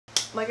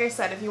like I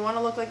said, if you want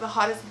to look like the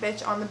hottest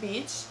bitch on the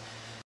beach,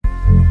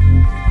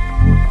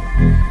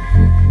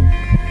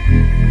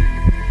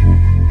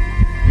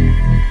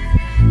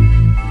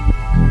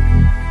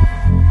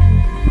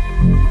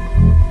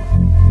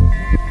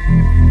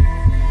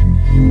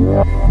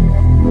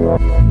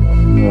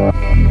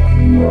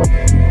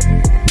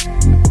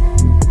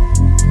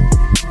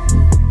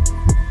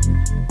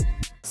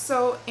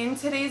 so in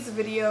today's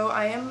video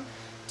I am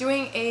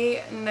doing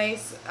a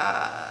nice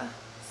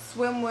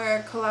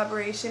swimwear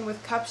collaboration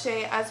with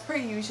Cupshay, as per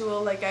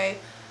usual, like I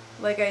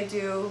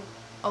do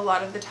a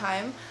lot of the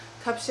time.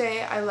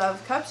 Cupshay, I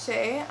love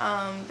Cupshay.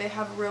 They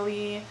have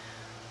really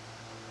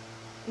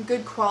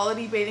good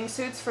quality bathing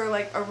suits for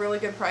like a really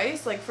good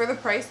price. Like for the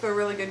price, they're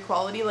really good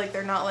quality. Like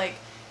they're not like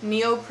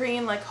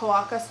neoprene like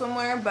Hoaka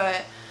swimwear,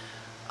 but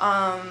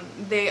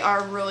they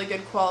are really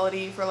good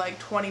quality for like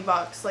 20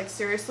 bucks. Like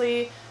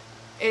seriously,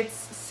 it's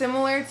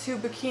similar to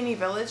Bikini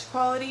Village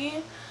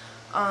quality.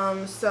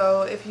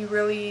 So if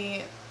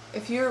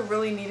you're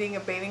really needing a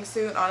bathing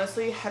suit,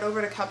 honestly, head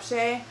over to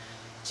Cupshay,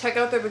 check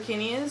out their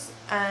bikinis,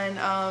 and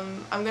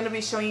I'm going to be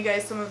showing you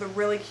guys some of the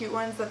really cute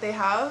ones that they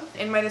have.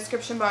 In my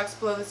description box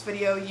below this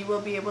video, you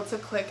will be able to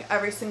click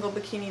every single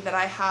bikini that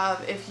I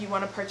have if you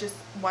want to purchase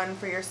one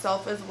for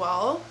yourself as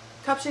well.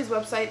 Cupshay's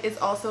website is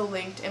also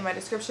linked in my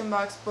description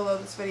box below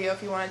this video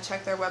if you want to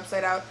check their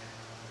website out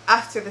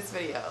after this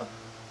video.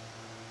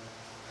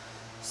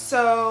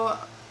 So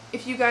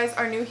if you guys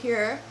are new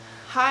here,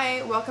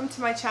 hi, welcome to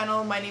my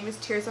channel. My name is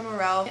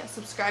Tirzah.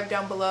 Subscribe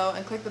down below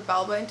and click the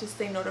bell button to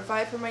stay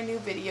notified for my new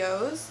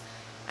videos.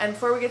 And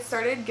before we get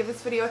started, give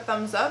this video a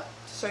thumbs up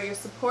to show your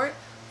support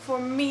for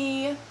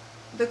me,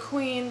 the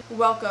queen.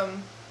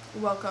 Welcome,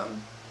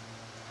 welcome,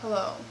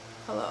 hello,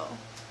 hello.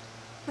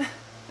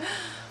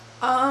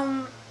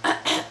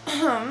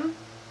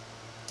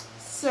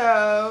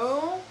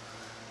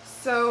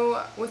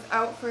 So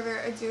without further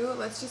ado,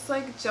 let's just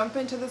like jump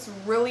into this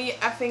really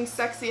effing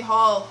sexy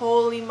haul.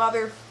 Holy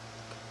mother.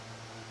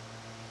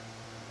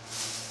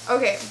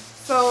 Okay,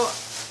 so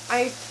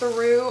I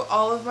threw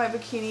all of my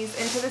bikinis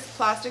into this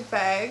plastic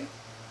bag.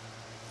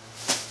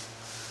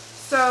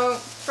 So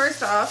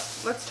first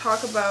off, let's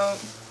talk about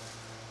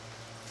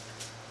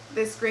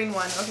this green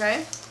one,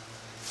 okay?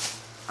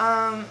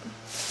 Let me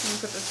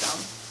put this down.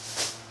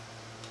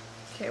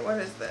 Okay, what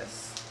is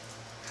this?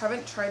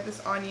 Haven't tried this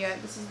on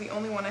yet. This is the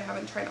only one I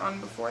haven't tried on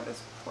before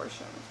this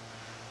portion.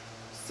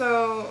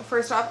 So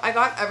first off, I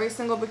got every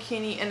single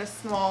bikini in a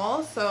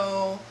small,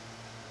 so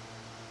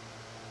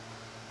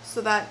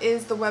that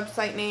is the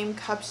website name,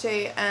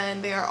 Cupshay,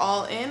 and they are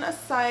all in a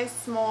size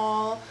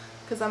small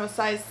because I'm a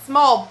size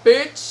small,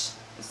 bitch.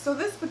 So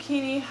this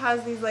bikini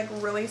has these like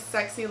really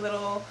sexy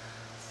little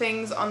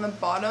things on the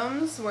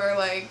bottoms where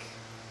like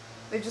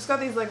they've just got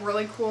these like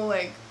really cool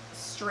like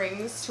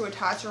strings to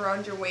attach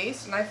around your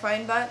waist, and I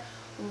find that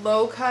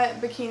low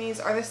cut bikinis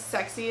are the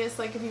sexiest.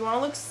 Like if you want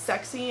to look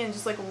sexy and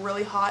just like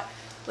really hot,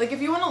 like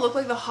if you want to look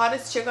like the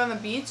hottest chick on the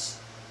beach,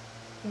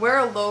 wear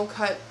a low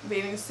cut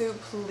bathing suit,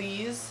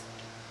 please.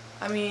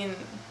 I mean,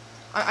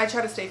 I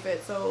try to stay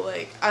fit, so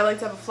like I like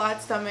to have a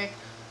flat stomach,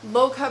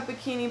 low cut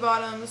bikini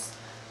bottoms,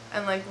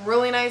 and like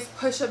really nice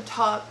push up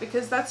top,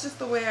 because that's just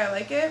the way I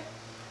like it,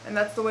 and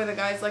that's the way the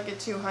guys like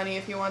it too, honey,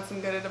 if you want some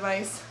good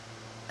advice.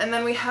 And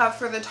then we have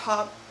for the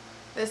top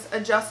this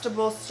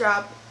adjustable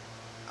strap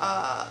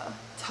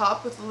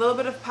top with a little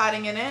bit of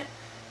padding in it,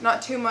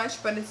 not too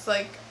much, but it's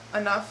like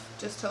enough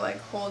just to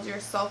like hold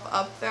yourself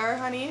up there,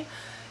 honey,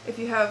 if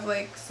you have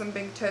like some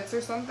big tits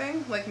or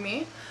something like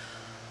me.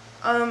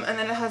 And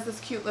then it has this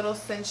cute little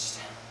cinch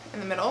in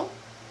the middle.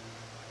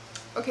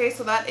 Okay,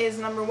 so that is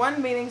number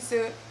one bathing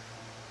suit,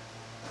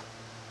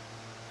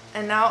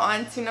 and now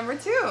on to number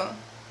two.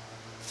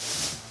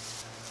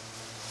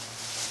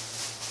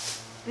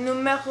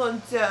 Numéro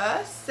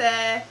 2,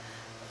 c'est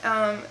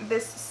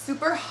this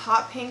super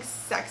hot pink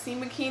sexy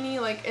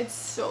bikini. Like it's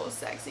so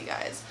sexy,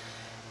 guys.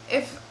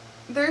 If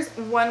there's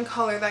one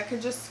color that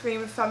could just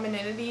scream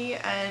femininity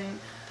and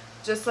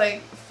just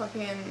like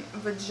fucking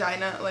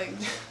vagina, like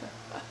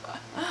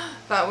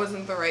that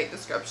wasn't the right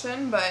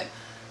description, but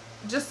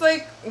just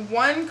like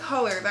one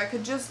color that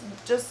could just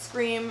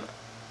scream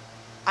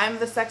I'm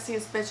the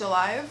sexiest bitch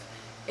alive,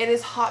 it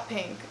is hot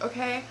pink.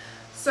 Okay,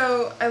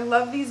 so I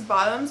love these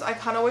bottoms. I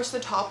kind of wish the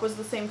top was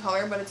the same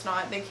color, but it's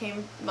not. They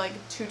came like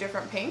two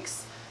different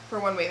pinks for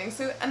one bathing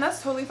suit, and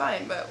that's totally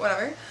fine, but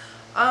whatever.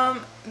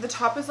 The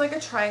top is like a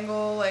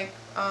triangle like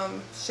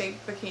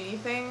shaped bikini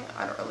thing.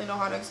 I don't really know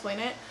how to explain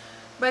it,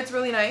 but it's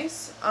really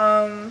nice.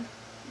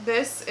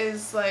 This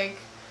is like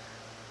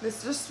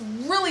this just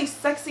really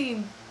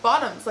sexy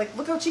bottoms. Like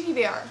look how cheeky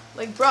they are.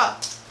 Like bruh,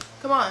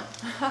 come on.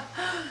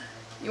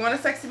 You want a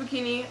sexy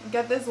bikini,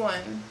 get this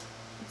one.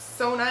 It's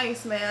so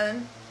nice,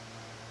 man.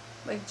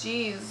 Like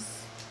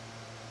geez.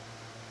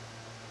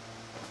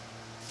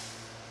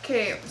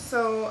 Okay,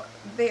 so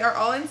they are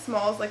all in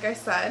smalls, like I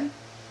said.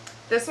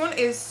 This one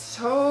is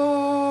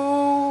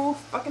so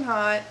fucking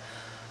hot.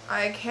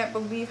 I can't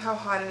believe how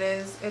hot it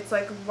is. It's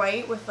like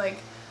white with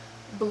like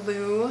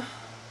blue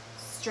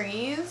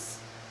stringies,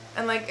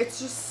 And like, it's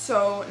just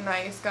so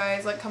nice,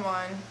 guys. Like, come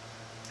on.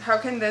 How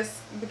can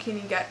this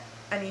bikini get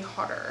any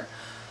hotter?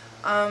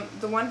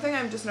 The one thing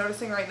I'm just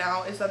noticing right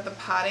now is that the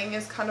padding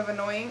is kind of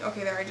annoying.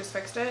 Okay, there, I just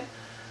fixed it.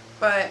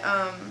 But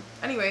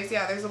anyways,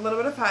 yeah, there's a little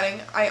bit of padding.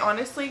 I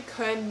honestly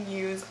could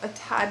use a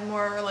tad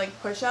more like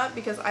push-up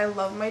because I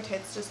love my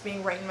tits just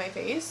being right in my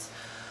face.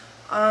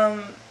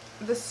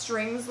 The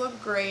strings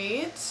look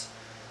great.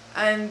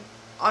 And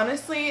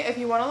honestly, if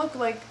you want to look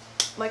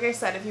like I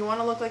said, if you want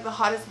to look like the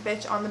hottest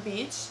bitch on the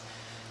beach,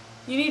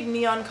 you need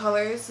neon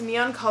colors.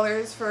 Neon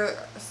colors for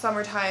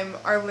summertime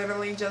are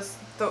literally just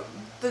the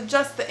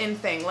in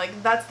thing.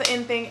 Like, that's the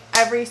in thing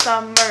every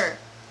summer.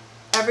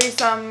 Every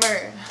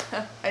summer.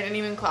 I didn't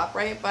even clap,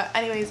 right? But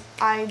anyways,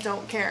 I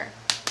don't care.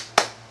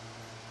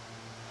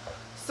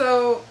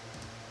 So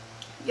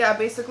yeah,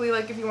 basically,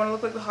 like, if you want to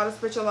look like the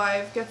hottest bitch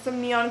alive, get some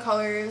neon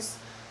colors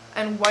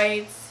and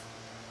whites.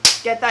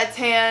 Get that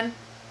tan.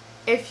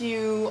 If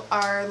you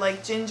are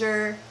like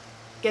ginger,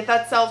 get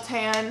that self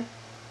tan.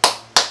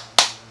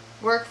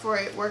 Work for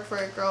it,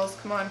 girls.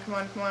 Come on, come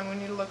on, come on. We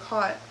need to look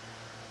hot.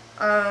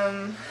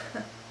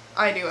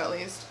 I do, at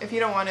least. If you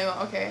don't want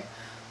to, okay,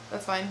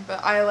 that's fine.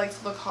 But I like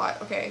to look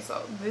hot. Okay,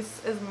 so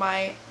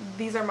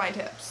these are my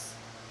tips.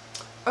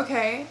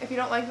 Okay, if you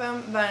don't like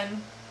them,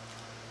 then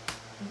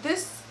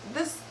just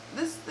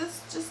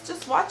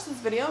watch this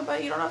video,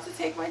 but you don't have to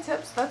take my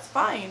tips. That's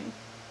fine.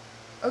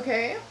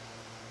 Okay.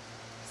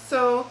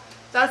 So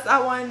that's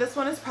that one. This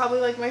one is probably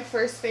like my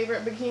first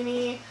favorite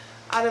bikini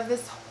out of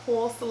this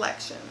whole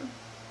selection.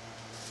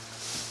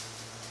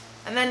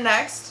 And then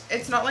next,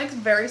 it's not like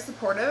very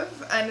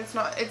supportive, and it's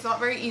not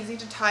very easy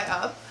to tie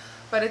up,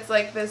 but it's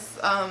like this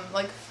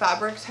like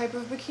fabric type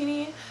of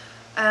bikini,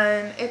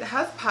 and it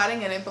has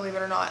padding in it, believe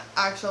it or not,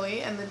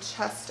 actually, in the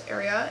chest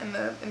area, in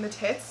the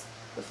tits,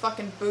 the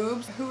fucking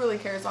boobs. Who really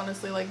cares,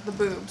 honestly? Like, the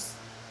boobs,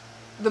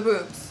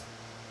 the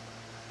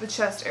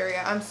chest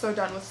area. I'm so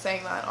done with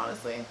saying that,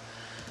 honestly.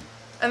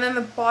 And then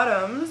the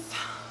bottoms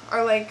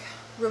are like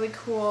really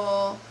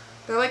cool.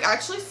 They're like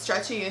actually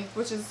stretchy,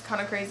 which is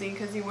kind of crazy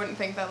because you wouldn't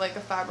think that like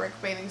a fabric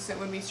bathing suit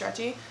would be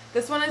stretchy.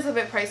 This one is a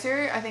bit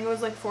pricier. I think it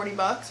was like 40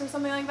 bucks or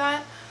something like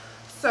that.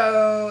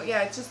 So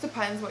yeah, it just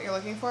depends what you're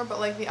looking for. But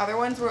like the other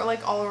ones were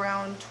like all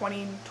around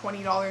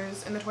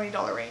 $20 in the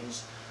 $20 range.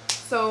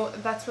 So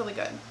that's really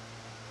good.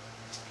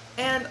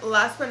 And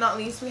last but not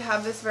least, we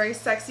have this very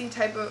sexy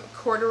type of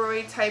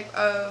corduroy type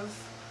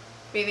of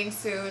bathing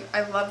suit.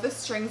 I love the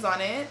strings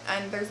on it,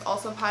 and there's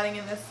also padding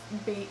in this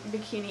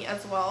bikini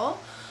as well.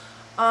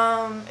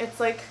 It's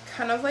like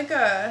kind of like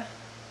a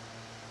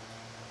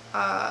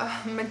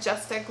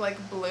majestic like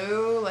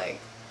blue, like,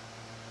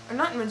 or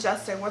not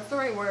majestic, what's the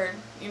right word,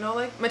 you know,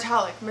 like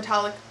metallic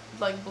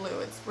like blue.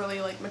 It's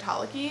really like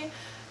metallic-y,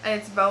 and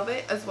it's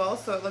velvet as well,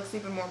 so it looks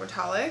even more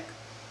metallic.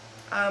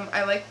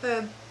 I like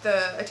the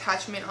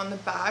attachment on the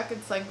back.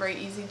 It's like very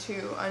easy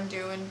to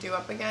undo and do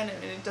up again,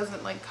 and it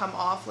doesn't like come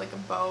off like a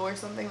bow or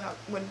something that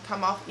would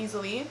come off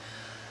easily.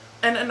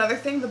 And another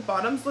thing, the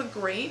bottoms look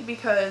great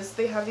because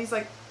they have these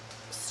like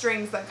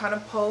strings that kind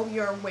of pull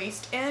your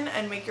waist in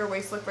and make your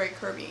waist look very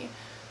curvy.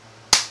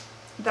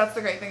 That's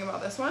the great thing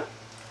about this one.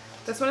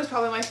 This one is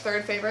probably my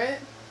third favorite.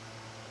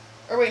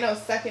 Or wait, no,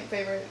 second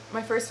favorite.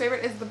 My first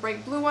favorite is the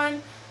bright blue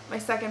one. My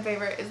second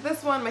favorite is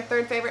this one. My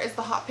third favorite is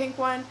the hot pink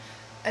one.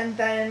 And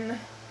then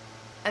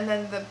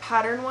the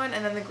pattern one,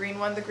 and then the green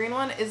one. The green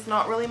one is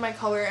not really my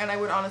color, and I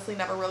would honestly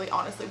never really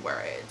honestly wear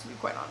it, to be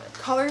quite honest.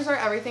 Colors are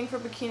everything for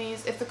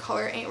bikinis. If the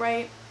color ain't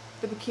right,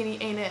 the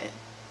bikini ain't it.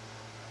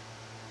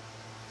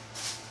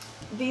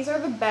 These are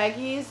the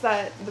baggies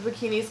that the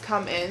bikinis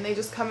come in. They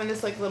just come in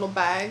this like little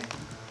bag.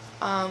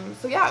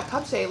 So yeah,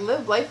 Cupshay,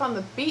 live life on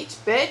the beach,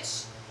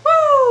 bitch.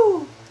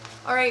 Woo!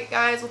 Alright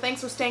guys, well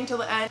thanks for staying till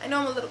the end. I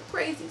know I'm a little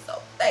crazy,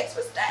 so thanks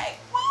for staying.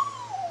 Woo!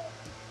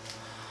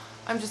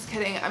 I'm just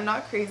kidding. I'm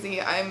not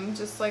crazy. I'm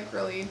just like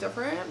really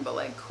different, but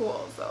like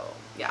cool. So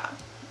yeah.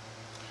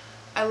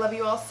 I love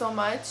you all so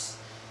much.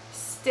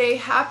 Stay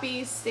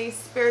happy, stay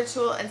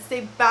spiritual, and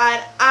stay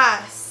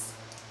badass.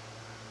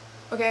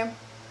 Okay?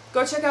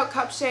 Go check out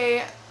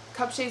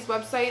Cupshay's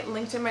website,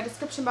 linked in my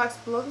description box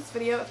below this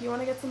video if you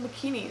want to get some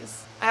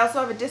bikinis. I also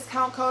have a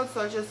discount code,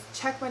 so just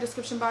check my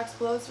description box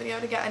below this video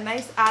to get a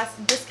nice ass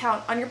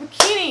discount on your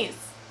bikinis.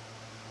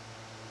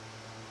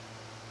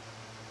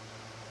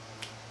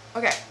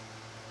 Okay.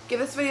 Give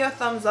this video a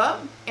thumbs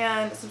up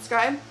and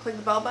subscribe, click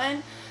the bell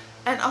button,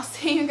 and I'll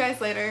see you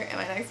guys later in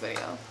my next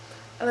video.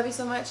 I love you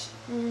so much.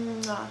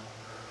 Mwah.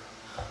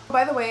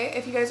 By the way,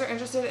 if you guys are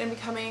interested in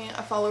becoming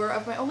a follower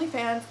of my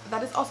OnlyFans,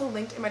 that is also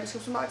linked in my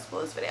description box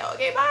below this video.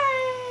 Okay,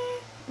 bye!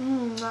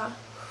 Mwah.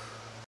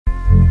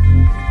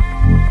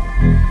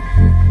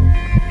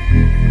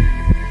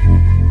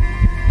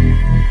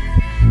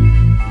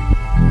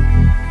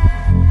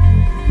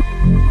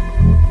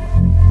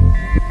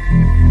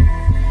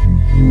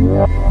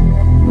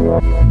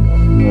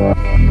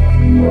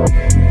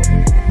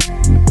 Yeah.